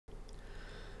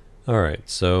Alright,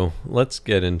 so let's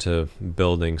get into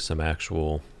building some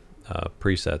actual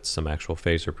presets, some actual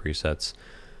phaser presets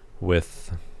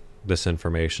with this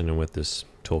information and with this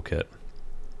toolkit.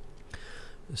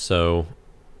 So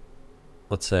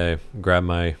let's say grab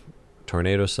my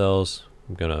tornado cells.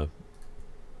 We're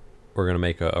gonna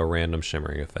make a random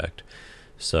shimmering effect.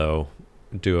 So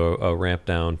do a ramp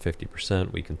down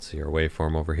 50%. We can see our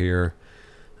waveform over here.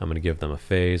 I'm gonna give them a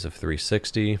phase of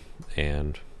 360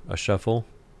 and a shuffle.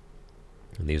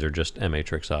 And these are just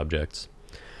MA3 objects.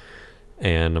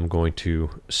 And I'm going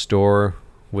to store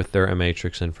with their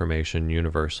MA3 information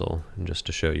universal. And just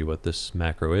to show you what this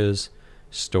macro is,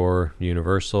 store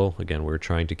universal. Again, we're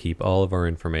trying to keep all of our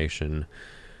information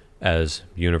as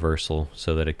universal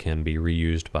so that it can be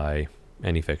reused by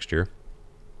any fixture.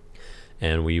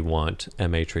 And we want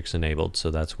MA3 enabled,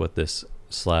 so that's what this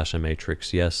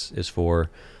 /MA3 yes is for.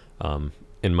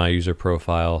 In my user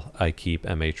profile, I keep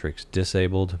MA3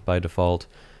 disabled by default,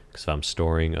 because if I'm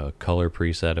storing a color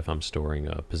preset, if I'm storing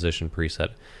a position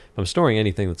preset, if I'm storing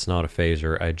anything that's not a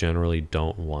phaser, I generally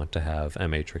don't want to have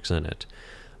MA3 in it.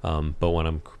 But when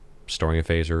I'm storing a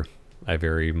phaser, I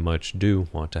very much do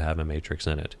want to have MA3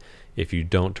 in it. If you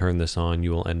don't turn this on,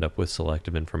 you will end up with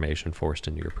selective information forced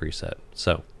into your preset.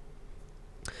 So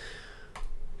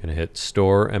I'm going to hit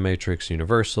store MA3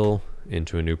 universal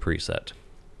into a new preset.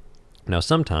 Now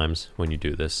sometimes when you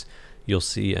do this, you'll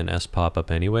see an S pop up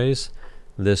anyways.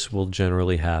 This will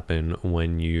generally happen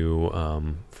when you,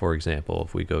 for example,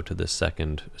 if we go to the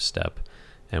second step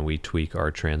and we tweak our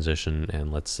transition,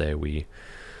 and let's say we,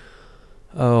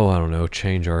 I don't know,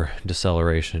 change our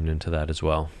deceleration into that as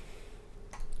well.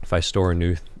 If I store a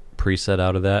new preset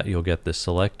out of that, you'll get this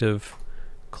selective,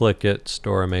 click it,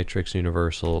 store a matrix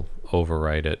universal,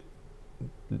 overwrite it,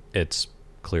 it's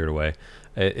cleared away.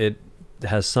 It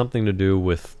has something to do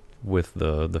with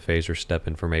the phaser step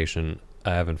information.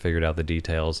 I haven't figured out the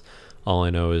details. All I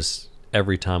know is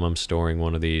every time I'm storing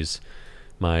one of these,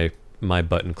 my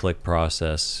button click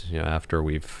process, after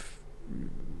we've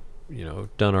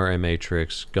done our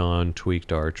matrix, gone,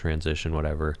 tweaked our transition,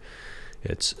 whatever,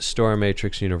 it's store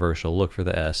matrix universal, look for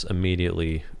the S,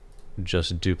 immediately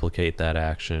just duplicate that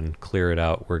action, clear it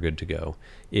out, we're good to go.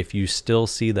 If you still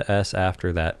see the S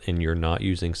after that and you're not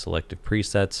using selective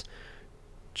presets,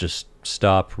 just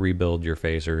stop, rebuild your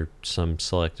phaser. Some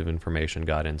selective information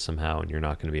got in somehow and you're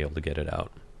not going to be able to get it out.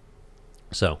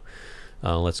 So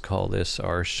let's call this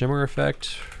our shimmer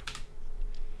effect.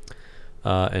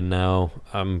 And now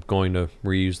I'm going to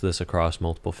reuse this across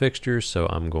multiple fixtures. So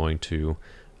I'm going to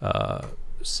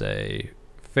say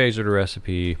phaser to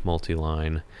recipe,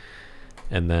 multi-line,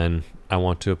 and then I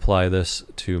want to apply this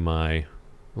to my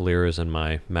Lyras and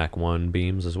my MA3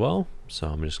 beams as well. So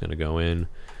I'm just going to go in,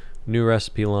 new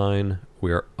recipe line.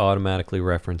 We are automatically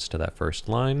referenced to that first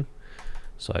line,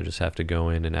 so I just have to go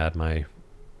in and add my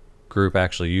group.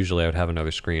 Actually, usually I would have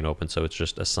another screen open, so it's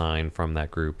just assign from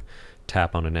that group,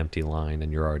 tap on an empty line,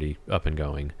 and you're already up and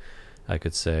going. I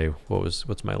could say,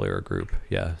 what's my Lyra group?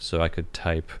 Yeah, so I could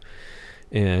type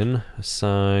in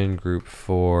assign group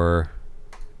 4,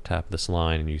 tap this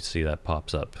line, and you see that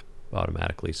pops up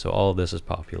automatically. So all of this is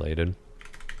populated.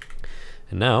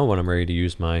 And now when I'm ready to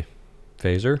use my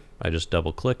phaser, I just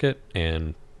double click it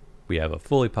and we have a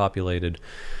fully populated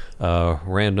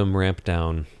random ramp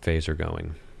down phaser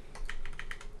going.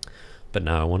 But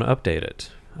now I want to update it.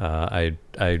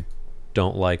 I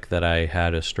don't like that I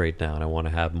had a straight down. I want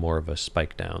to have more of a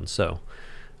spike down. So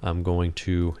I'm going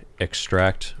to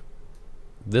extract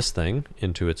this thing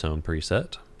into its own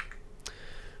preset.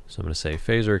 So I'm going to say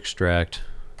phaser extract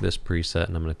this preset,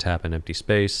 and I'm going to tap an empty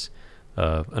space.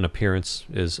 An appearance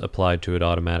is applied to it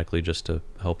automatically just to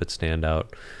help it stand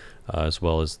out, as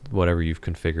well as whatever you've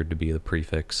configured to be the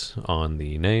prefix on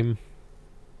the name.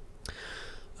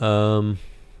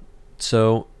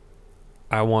 So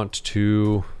I want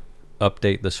to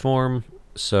update this form,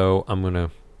 so I'm going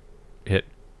to hit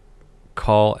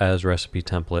call as recipe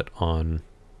template on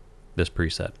this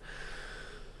preset.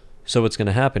 So what's going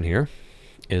to happen here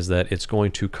is that it's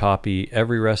going to copy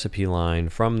every recipe line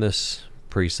from this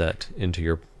preset into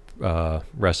your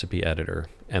recipe editor,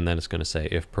 and then it's going to say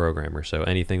if programmer, so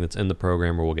anything that's in the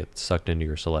programmer will get sucked into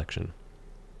your selection.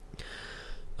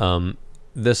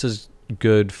 This is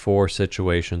good for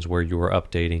situations where you are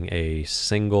updating a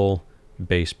single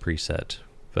base preset.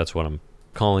 That's what I'm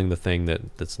calling the thing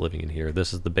that's living in here.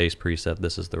 This is the base preset,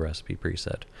 this is the recipe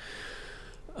preset.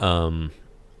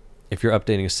 If you're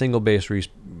updating a single base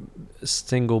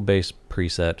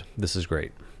preset, this is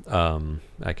great.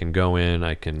 I can go in,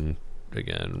 I can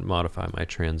again modify my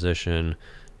transition,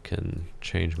 can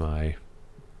change my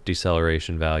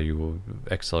deceleration value,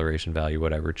 acceleration value,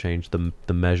 whatever, change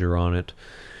the measure on it,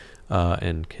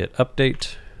 and hit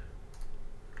update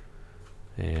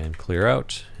and clear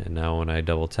out. And now when I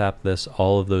double tap this,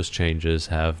 all of those changes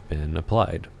have been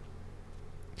applied.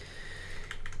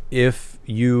 If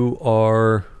you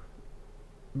are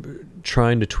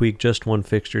trying to tweak just one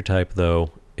fixture type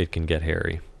though, it can get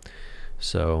hairy.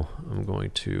 So I'm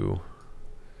going to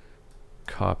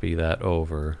copy that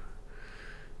over.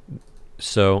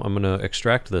 So I'm going to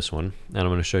extract this one and I'm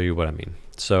going to show you what I mean.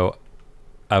 So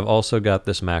I've also got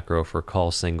this macro for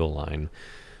call single line.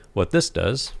 What this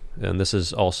does, and this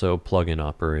is also plugin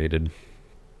operated,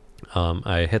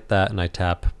 I hit that and I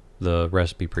tap the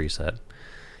recipe preset,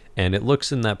 and it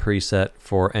looks in that preset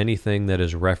for anything that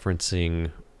is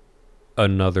referencing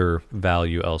another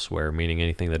value elsewhere, meaning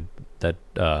anything that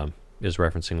is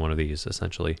referencing one of these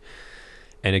essentially,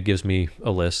 and it gives me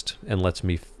a list and lets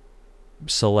me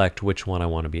select which one I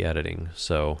want to be editing.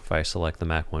 So if I select the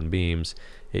Mac1 beams,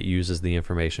 it uses the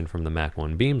information from the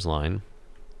Mac1 beams line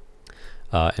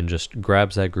and just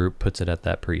grabs that group, puts it at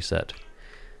that preset.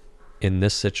 In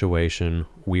this situation,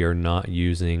 we are not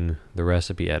using the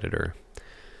recipe editor,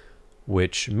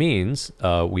 which means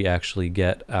we actually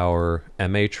get our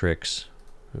MA3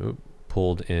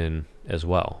 pulled in as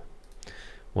well.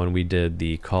 When we did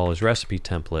the call as recipe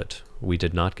template, we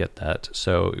did not get that,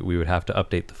 so we would have to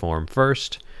update the form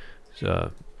first,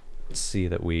 see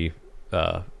that we,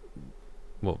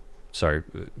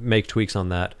 make tweaks on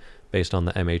that based on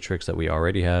the MA3 that we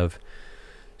already have,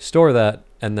 store that,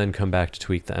 and then come back to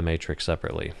tweak the MA3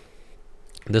 separately.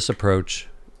 This approach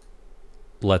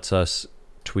lets us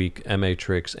tweak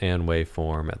MA3 and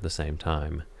waveform at the same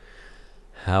time.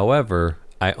 However,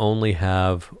 I only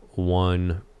have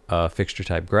one fixture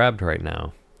type grabbed right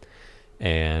now,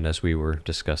 and as we were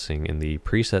discussing in the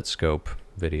preset scope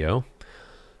video,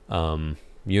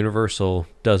 universal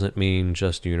doesn't mean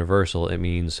just universal, it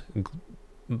means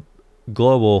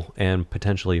global and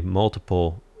potentially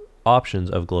multiple options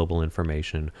of global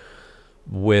information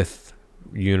with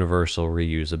universal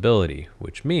reusability,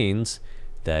 which means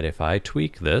that if I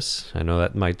tweak this, I know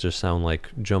that might just sound like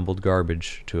jumbled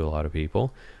garbage to a lot of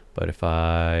people, but if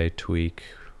I tweak,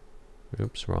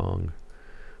 oops, wrong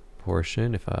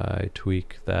portion, if I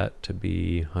tweak that to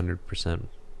be 100%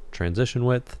 transition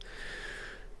width,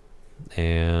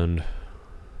 and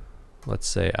let's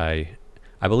say I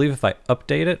believe if I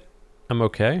update it, I'm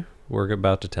okay. We're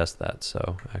about to test that,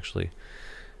 so actually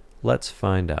let's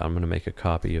find out. I'm going to make a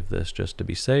copy of this just to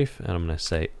be safe, and I'm going to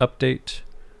say update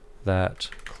that,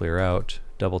 clear out,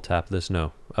 double tap this.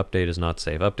 No, update is not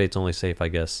safe. Update's only safe, I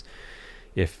guess,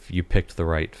 if you picked the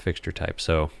right fixture type.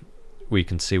 So we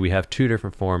can see we have two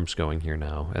different forms going here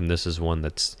now, and this is one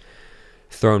that's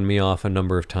thrown me off a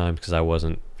number of times because I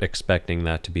wasn't expecting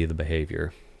that to be the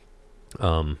behavior.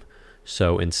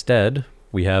 So instead,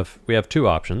 we have two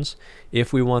options.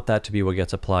 If we want that to be what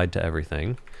gets applied to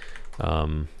everything,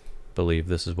 believe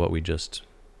this is what we just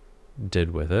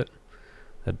did with it.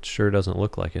 That sure doesn't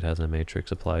look like it has a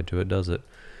matrix applied to it, does it?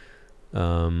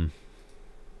 It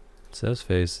says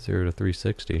phase 0 to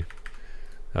 360.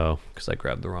 Oh, because I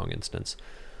grabbed the wrong instance.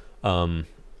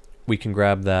 We can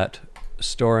grab that,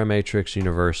 store a matrix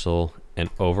universal,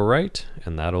 and overwrite,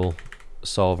 and that'll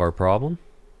solve our problem.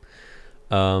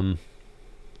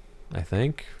 I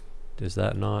think. Is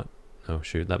that not? Oh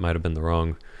shoot, that might have been the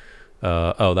wrong.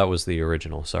 Oh, that was the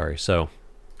original, sorry. So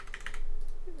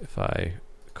if I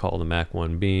call the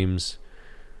Mac1 beams,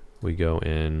 we go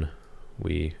in,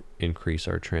 we increase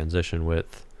our transition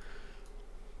width.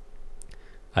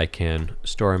 I can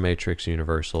store a matrix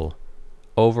universal,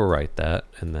 overwrite that,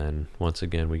 and then once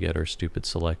again we get our stupid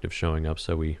selective showing up,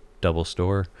 so we double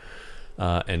store.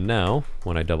 And now,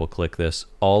 when I double click this,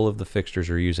 all of the fixtures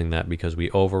are using that because we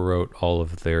overwrote all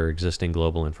of their existing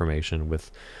global information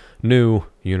with new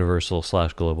universal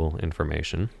 / global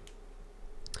information.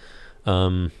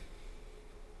 I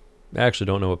actually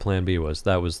don't know what plan B was.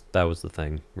 That was the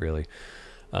thing, really.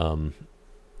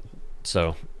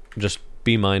 So just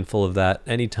be mindful of that.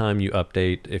 Anytime you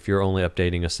update, if you're only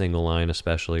updating a single line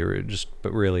especially,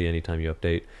 but really anytime you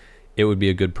update, it would be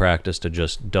a good practice to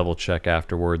just double check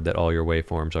afterward that all your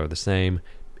waveforms are the same,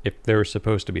 if they're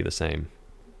supposed to be the same.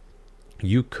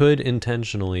 You could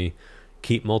intentionally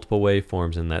keep multiple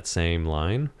waveforms in that same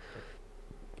line.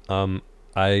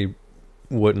 I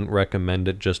wouldn't recommend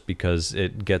it just because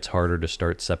it gets harder to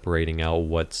start separating out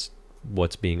what's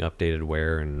being updated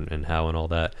where and how and all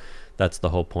that. That's the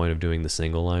whole point of doing the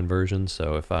single line version.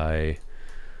 So if I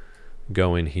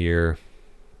go in here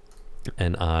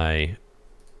and I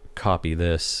copy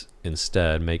this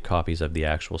instead, make copies of the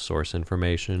actual source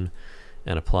information,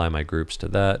 and apply my groups to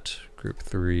that. Group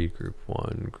 3, group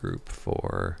 1, group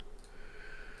 4,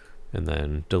 and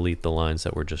then delete the lines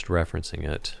that were just referencing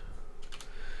it.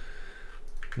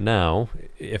 Now,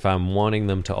 if I'm wanting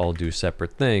them to all do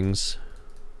separate things,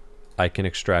 I can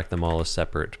extract them all as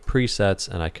separate presets,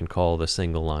 and I can call the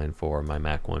single line for my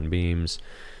MA3 beams.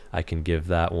 I can give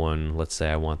that one, let's say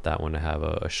I want that one to have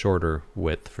a shorter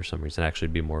width for some reason. Actually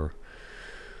be more,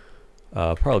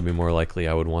 probably be more likely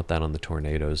I would want that on the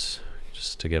tornadoes,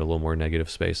 just to get a little more negative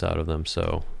space out of them.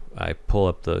 So I pull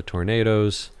up the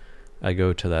tornadoes, I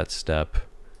go to that step,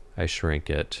 I shrink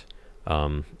it.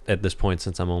 At this point,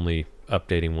 since I'm only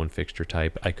updating one fixture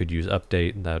type, I could use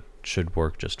update, that should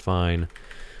work just fine.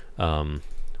 When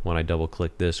I double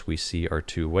click this, we see our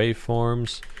two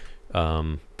waveforms,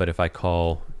 but if I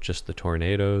call just the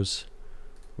tornadoes,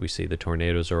 we see the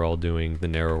tornadoes are all doing the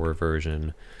narrower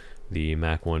version, the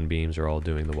MA3 beams are all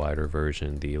doing the wider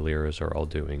version, the Lyras are all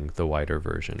doing the wider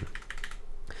version.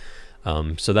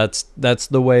 So that's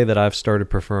the way that I've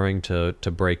started preferring to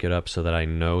break it up, so that I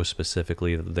know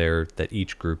specifically that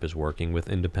each group is working with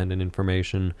independent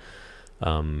information.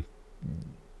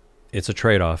 It's a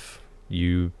trade-off.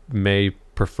 You may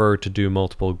prefer to do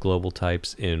multiple global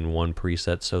types in one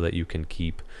preset so that you can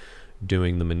keep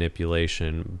doing the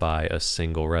manipulation by a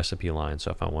single recipe line.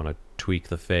 So if I want to tweak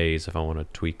the phase, if I want to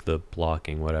tweak the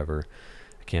blocking, whatever,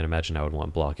 I can't imagine I would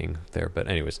want blocking there, but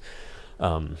anyways,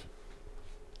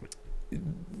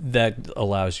 that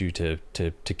allows you to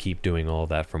keep doing all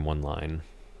that from one line.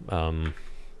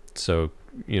 So,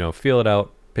 you know, feel it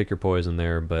out, pick your poison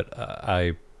there, but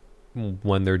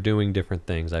when they're doing different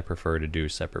things, I prefer to do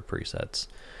separate presets.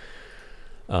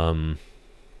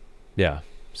 Yeah,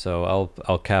 so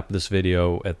I'll cap this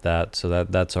video at that. So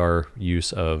that's our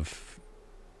use of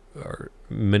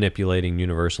manipulating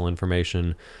universal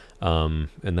information. And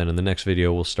then in the next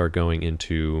video, we'll start going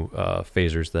into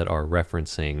phasers that are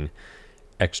referencing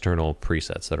external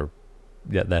presets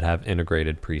that have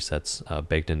integrated presets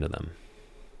baked into them.